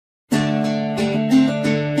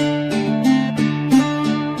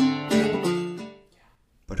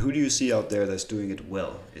who do you see out there that's doing it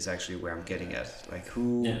well is actually where I'm getting at. Like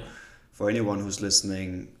who, for anyone who's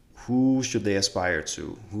listening, who should they aspire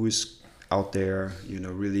to? Who is out there,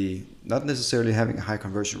 really not necessarily having a high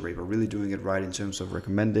conversion rate, but really doing it right in terms of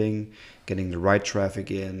recommending, getting the right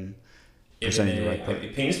traffic in, presenting the right product.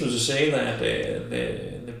 It pains me to say that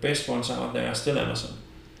the best ones out there are still Amazon.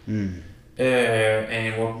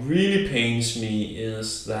 And what really pains me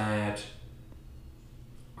is that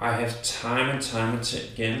I have time and time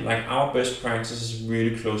again, like our best practice is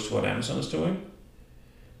really close to what Amazon is doing.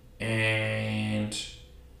 And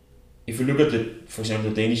if you look at for example,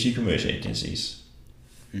 the Danish e-commerce agencies,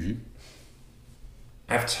 I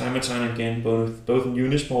have time and time again, both in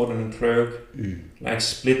Unisport and in Clerk, like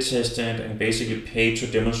split tested and basically paid to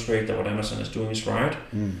demonstrate that what Amazon is doing is right.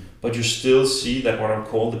 But you still see that what I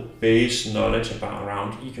call the base knowledge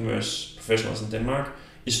around e-commerce professionals in Denmark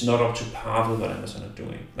is not up to par with what Amazon are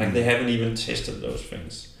doing. Like they haven't even tested those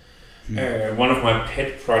things. One of my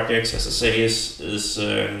pet projects, as I say, is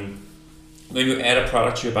when you add a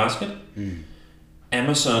product to your basket,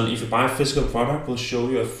 Amazon, if you buy a physical product, will show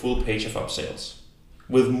you a full page of upsells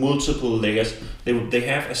with multiple layers. They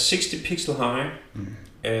have a 60 pixel high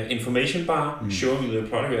information bar showing you the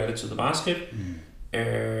product you added to the basket,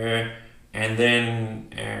 and then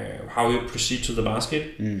how you proceed to the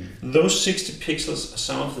basket. Those 60 pixels are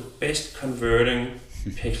some of the best converting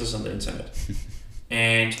pixels on the internet.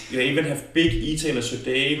 And you even have big e-tailers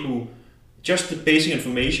today who just the basic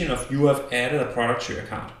information of you have added a product to your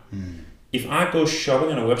cart. If I go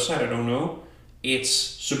shopping on a website I don't know, it's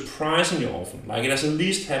surprisingly often, like it has at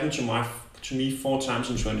least happened to me 4 times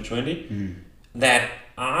in 2020, that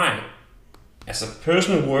I, as a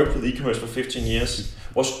person who worked with e-commerce for 15 years,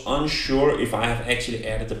 was unsure if I have actually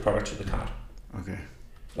added the product to the cart. Okay.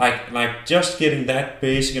 Like just getting that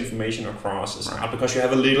basic information across is hard because you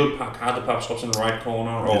have a little card that pops up in the right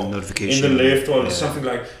corner or in the left or something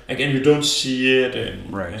like. Again, you don't see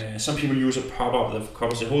it. Some people use a pop-up that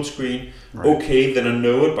covers the whole screen. Okay, then I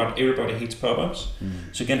know it, but everybody hates pop-ups.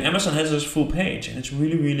 So again, Amazon has this full page, and it's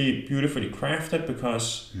really, really beautifully crafted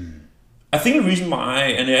because I think the reason why,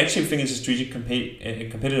 and I actually think it's a strategic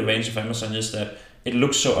competitive advantage of Amazon, is that it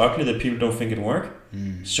looks so ugly that people don't think it works.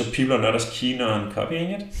 So people are not as keen on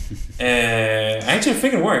copying it. I actually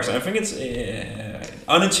think it works. I think it's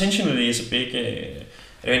unintentionally is a big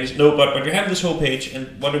advantage. No, but you have this whole page,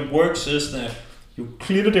 and what it works is that you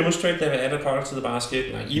clearly demonstrate they've added product to the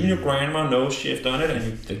basket. Like even your grandma knows she has done it,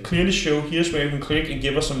 and they clearly show here's where you can click and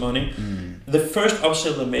give us some money. The first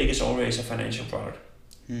upsell they make is always a financial product.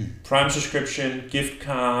 Prime subscription, gift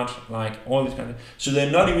card, like all these kind of. So they're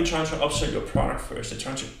not even trying to upsell your product first. They're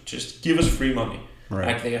trying to just give us free money.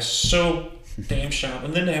 Like they are so damn sharp.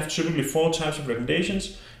 And then they have typically 4 types of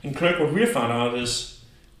recommendations. In Clerk, what we found out is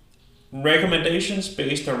recommendations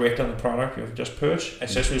based directly on the product you have just purchased,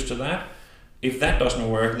 accessories to that. If that doesn't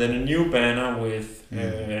work, then a new banner with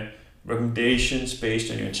recommendations based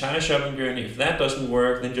on your entire shopping journey. If that doesn't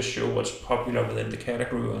work, then just show what's popular within the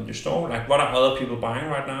category on your store. Like what are other people buying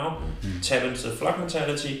right now? Tap into the flock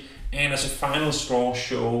mentality, and as a final straw,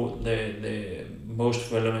 show the most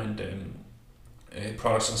relevant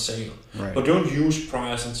products on sale. But don't use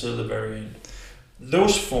price until the very end.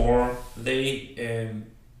 Those 4, they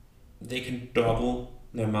can double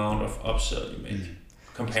the amount of upsell you make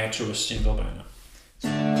compared to a single banner.